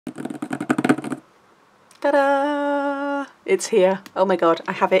Ta-da! It's here. Oh my god,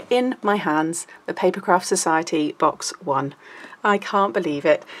 I have it in my hands. The Papercraft Society Box 1. I can't believe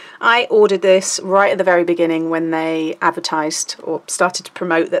it. I ordered this right at the very beginning when they advertised or started to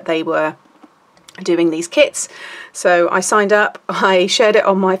promote that they were doing these kits. So I signed up, I shared it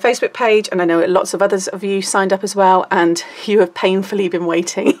on my Facebook page, and I know lots of others of you signed up as well, and you have painfully been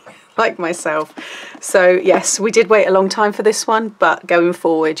waiting like myself. So yes, we did wait a long time for this one, but going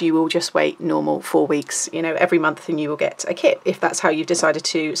forward you will just wait normal 4 weeks, you know, every month, and you will get a kit if that's how you've decided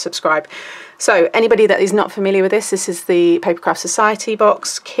to subscribe. So anybody that is not familiar with this is the Papercraft Society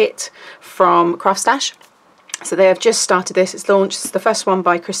box kit from Craft Stash. So they have just started this, it's launched, it's the first one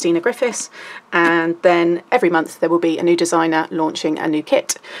by Christina Griffiths, and then every month there will be a new designer launching a new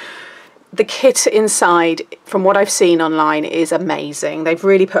kit. The kit inside, from what I've seen online, is amazing. They've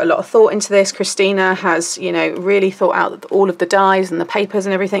really put a lot of thought into this. Christina has, you know, really thought out all of the dies and the papers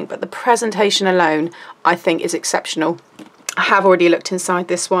and everything, but the presentation alone, I think, is exceptional. I have already looked inside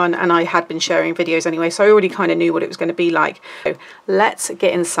this one, and I had been sharing videos anyway, so I already kind of knew what it was going to be like. So let's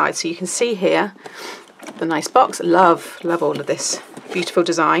get inside. So you can see here the nice box. Love all of this beautiful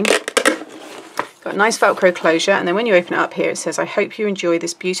design. Got a nice Velcro closure, and then when you open it up here it says, "I hope you enjoy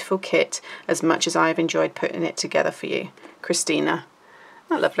this beautiful kit as much as I have enjoyed putting it together for you, Christina."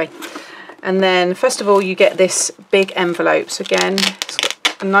 Oh, lovely. And then first of all you get this big envelope. So again, it's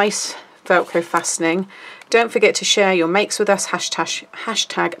got a nice Velcro fastening. Don't forget to share your makes with us,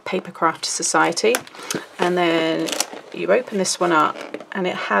 hashtag Papercraft Society. And then you open this one up and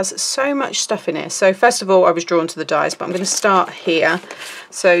it has so much stuff in it. So first of all, I was drawn to the dies, but I'm going to start here.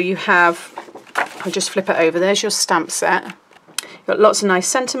 So you have, I'll just flip it over, there's your stamp set. You've got lots of nice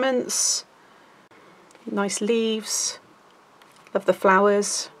sentiments, nice leaves, love the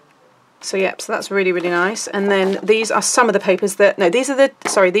flowers. So yep, so that's really, really nice. And then these are some of the papers that, no, these are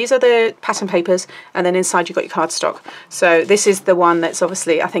the pattern papers, and then inside you've got your cardstock. So this is the one that's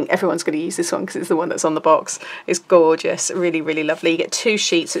obviously, I think everyone's going to use this one because it's the one that's on the box. It's gorgeous, really, really lovely. You get 2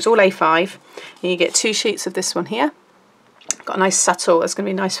 sheets, so it's all A5, and you get 2 sheets of this one here. Got a nice subtle, that's going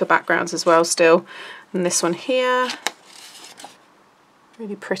to be nice for backgrounds as well still. And this one here,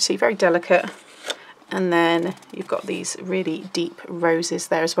 really pretty, very delicate. And then you've got these really deep roses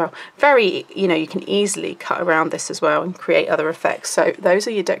there as well. Very, you know, you can easily cut around this as well and create other effects. So those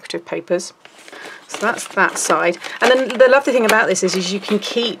are your decorative papers. So that's that side. And then the lovely thing about this is you can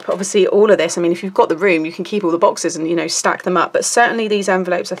keep, obviously, all of this. I mean, if you've got the room, you can keep all the boxes and, you know, stack them up. But certainly these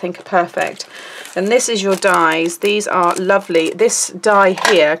envelopes, I think, are perfect. And this is your dies. These are lovely. This die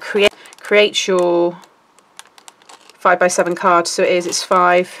here creates your 5x7 card. So it's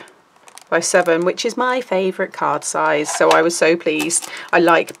 5x7, which is my favourite card size, so I was so pleased. I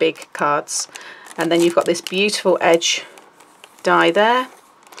like big cards. And then you've got this beautiful edge die there.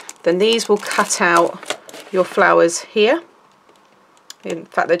 Then these will cut out your flowers here. In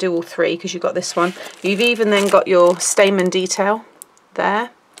fact, they do all 3 because you've got this one. You've even then got your stamen detail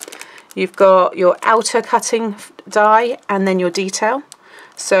there. You've got your outer cutting die and then your detail.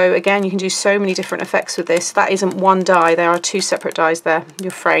 So again, you can do so many different effects with this. That isn't one die, there are 2 separate dies there,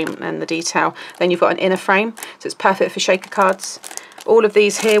 your frame and the detail. Then you've got an inner frame, so it's perfect for shaker cards. All of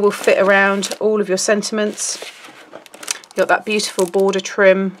these here will fit around all of your sentiments. You've got that beautiful border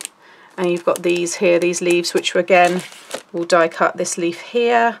trim, and you've got these here, these leaves, which again will die cut this leaf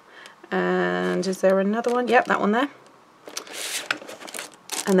here. And is there another one? Yep, that one there.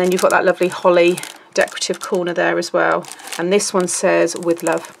 And then you've got that lovely holly decorative corner there as well, and this one says "with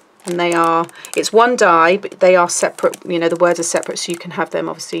love," and they are, it's one die but they are separate, you know, the words are separate, so you can have them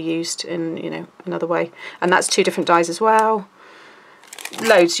obviously used in, you know, another way. And that's 2 different dies as well.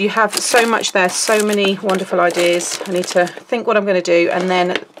 Loads, you have so much there, so many wonderful ideas. I need to think what I'm going to do. And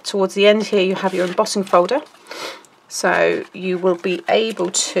then towards the end here you have your embossing folder, so you will be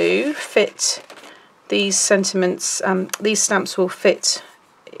able to fit these sentiments, these stamps will fit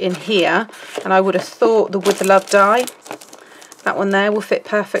in here, and I would have thought the "with the love" die, that one there, will fit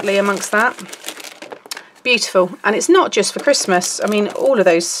perfectly amongst that. Beautiful. And it's not just for Christmas. I mean, all of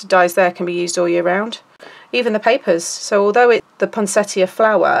those dies there can be used all year round, even the papers. So although it's the poinsettia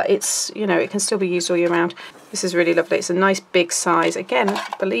flower, it's, you know, it can still be used all year round. This is really lovely. It's a nice big size. Again,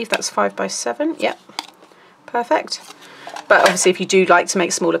 I believe that's 5x7. Yep, perfect. But obviously if you do like to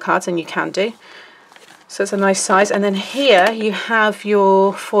make smaller cards, then you can do. So it's a nice size. And then here you have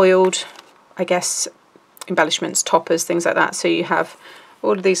your foiled, I guess, embellishments, toppers, things like that. So you have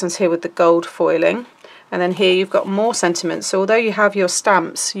all of these ones here with the gold foiling. And then here you've got more sentiments. So although you have your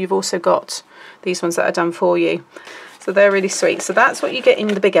stamps, you've also got these ones that are done for you. So they're really sweet. So that's what you get in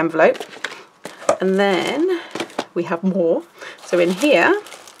the big envelope. And then we have more. So in here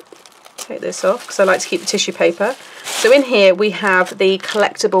take this off because I like to keep the tissue paper. So in here we have the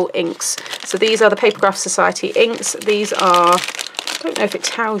collectible inks. So these are the Papercraft Society inks. These are, I don't know if it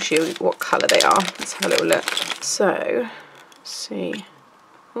tells you what colour they are. Let's have a little look. So, let's see.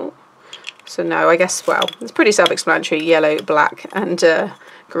 Oh. So no, I guess, well, it's pretty self-explanatory, yellow, black and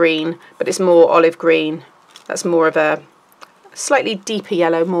green, but it's more olive green. That's more of a slightly deeper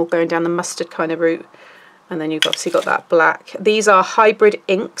yellow, more going down the mustard kind of route. And then you've obviously got that black. These are hybrid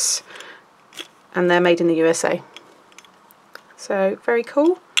inks and they're made in the USA. So very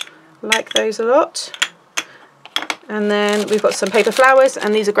cool, like those a lot. And then we've got some paper flowers,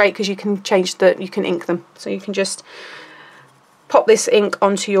 and these are great because you can change you can ink them. So you can just pop this ink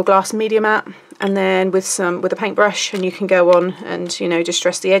onto your glass media mat, and then with a paintbrush, and you can go on and, you know,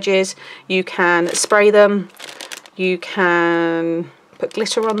 distress the edges. You can spray them, you can put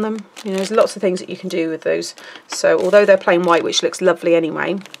glitter on them. You know, there's lots of things that you can do with those. So although they're plain white, which looks lovely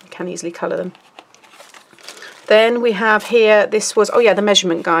anyway, you can easily colour them. Then we have here, this was, oh yeah, the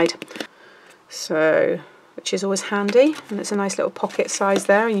measurement guide. So, which is always handy, and it's a nice little pocket size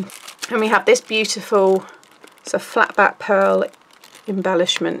there. And we have this beautiful, it's a flat back pearl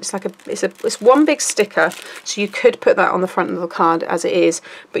embellishment. It's like it's one big sticker, so you could put that on the front of the card as it is,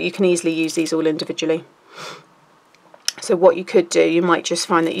 but you can easily use these all individually. So what you could do, you might just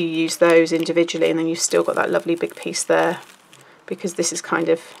find that you use those individually and then you've still got that lovely big piece there, because this is kind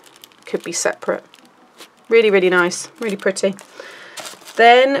of, could be separate. Really, really nice, really pretty.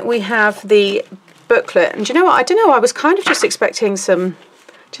 Then we have the booklet, and do you know what, I don't know, I was kind of just expecting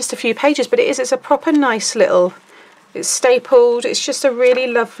just a few pages, but it's a proper nice little, it's stapled, it's just a really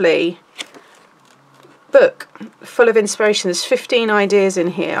lovely book full of inspiration. There's 15 ideas in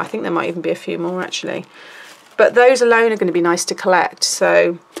here. I think there might even be a few more actually. But those alone are going to be nice to collect.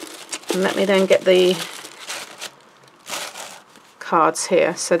 So let me then get the cards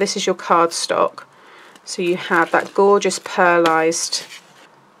here. So this is your card stock. So you have that gorgeous pearlized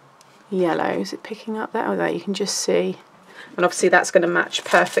yellow. Is it picking up there? Oh, there you can just see. And obviously that's going to match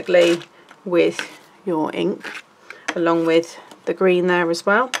perfectly with your ink, along with the green there as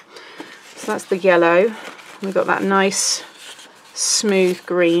well. So that's the yellow. We've got that nice smooth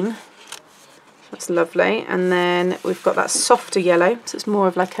green. That's lovely. And then we've got that softer yellow, so it's more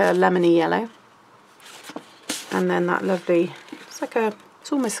of like a lemony yellow. And then that lovely,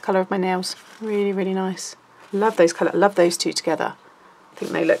 it's almost the colour of my nails. Really, really nice. Love those colours, love those two together. I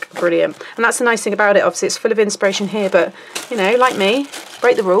think they look brilliant. And that's the nice thing about it, obviously it's full of inspiration here, but you know, like me,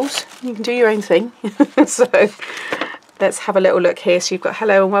 break the rules. You can do your own thing. So let's have a little look here. So you've got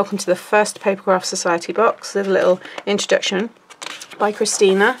hello and welcome to the first Papercraft Society box. There's a little introduction by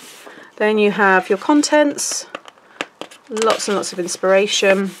Christina. Then you have your contents, lots and lots of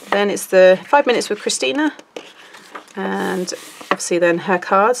inspiration. Then it's the 5 minutes with Christina, and obviously then her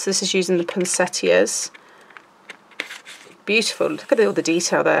cards. This is using the poinsettias. Beautiful, look at all the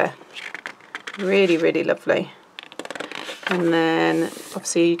detail there. Really, really lovely. And then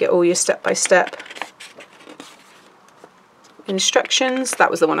obviously you get all your step-by-step instructions. That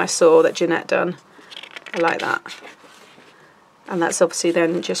was the one I saw that Jeanette done. I like that. And that's obviously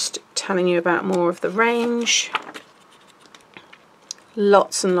then just telling you about more of the range.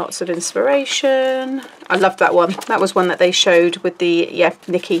 Lots and lots of inspiration. I loved that one. That was one that they showed with the, yeah,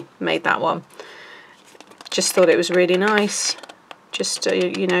 Nikki made that one. Just thought it was really nice. Just,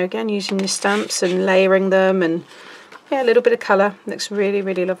 you know, again, using your stamps and layering them, and yeah, a little bit of colour. Looks really,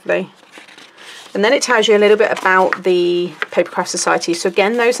 really lovely. And then it tells you a little bit about the Papercraft Society. So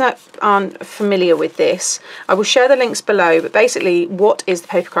again, those that aren't familiar with this, I will share the links below, but basically what is the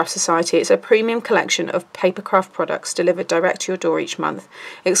Papercraft Society? It's a premium collection of papercraft products delivered direct to your door each month.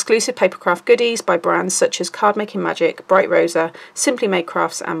 Exclusive papercraft goodies by brands such as Card Making Magic, Bright Rosa, Simply Made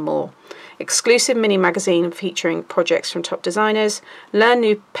Crafts and more. Exclusive mini magazine featuring projects from top designers. Learn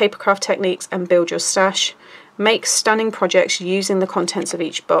new papercraft techniques and build your stash. Make stunning projects using the contents of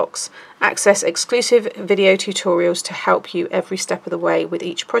each box. Access exclusive video tutorials to help you every step of the way with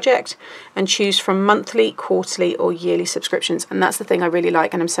each project, and choose from monthly, quarterly or yearly subscriptions. And that's the thing I really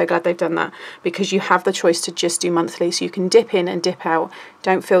like, and I'm so glad they've done that, because you have the choice to just do monthly, so you can dip in and dip out.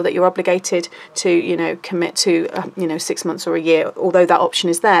 Don't feel that you're obligated to, you know, commit to, you know, 6 months or a year. Although that option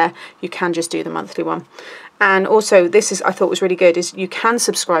is there, you can just do the monthly one. And also, this is, I thought was really good, is you can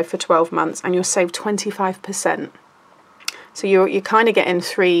subscribe for 12 months and you'll save 25%. So you're kind of getting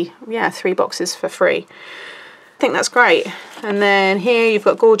three boxes for free. I think that's great. And then here you've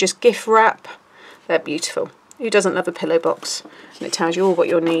got gorgeous gift wrap. They're beautiful. Who doesn't love a pillow box? And it tells you all what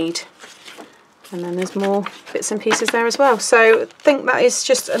you'll need. And then there's more bits and pieces there as well. So I think that is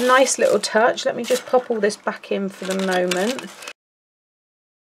just a nice little touch. Let me just pop all this back in for the moment.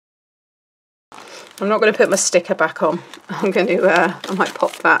 I'm not going to put my sticker back on. I'm going to, I might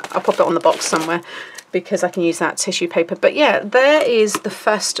pop that. I'll pop it on the box somewhere because I can use that tissue paper. But yeah, there is the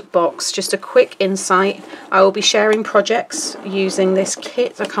first box. Just a quick insight. I will be sharing projects using this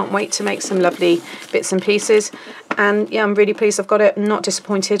kit. I can't wait to make some lovely bits and pieces. And yeah, I'm really pleased I've got it. I'm not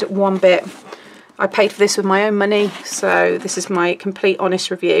disappointed one bit. I paid for this with my own money, so this is my complete honest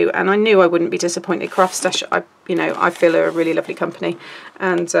review, and I knew I wouldn't be disappointed. Craft Stash, I feel are a really lovely company,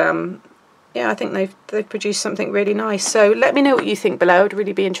 and yeah, I think they've produced something really nice. So let me know what you think below. I'd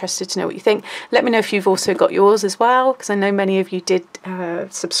really be interested to know what you think. Let me know if you've also got yours as well, because I know many of you did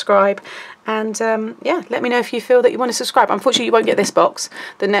subscribe. And yeah, let me know if you feel that you want to subscribe. Unfortunately, you won't get this box.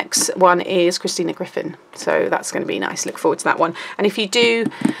 The next one is Christina Griffin, so that's going to be nice. Look forward to that one. And if you do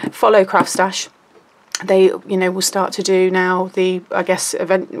follow Craft Stash, they, will start to do now the, I guess,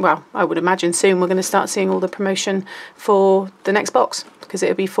 event. Well, I would imagine soon we're going to start seeing all the promotion for the next box, because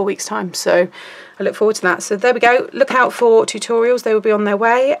it'll be 4 weeks' time. So I look forward to that. So there we go. Look out for tutorials. They will be on their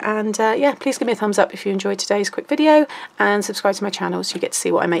way. And yeah, please give me a thumbs up if you enjoyed today's quick video, and subscribe to my channel so you get to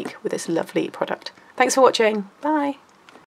see what I make with this lovely product. Thanks for watching. Bye.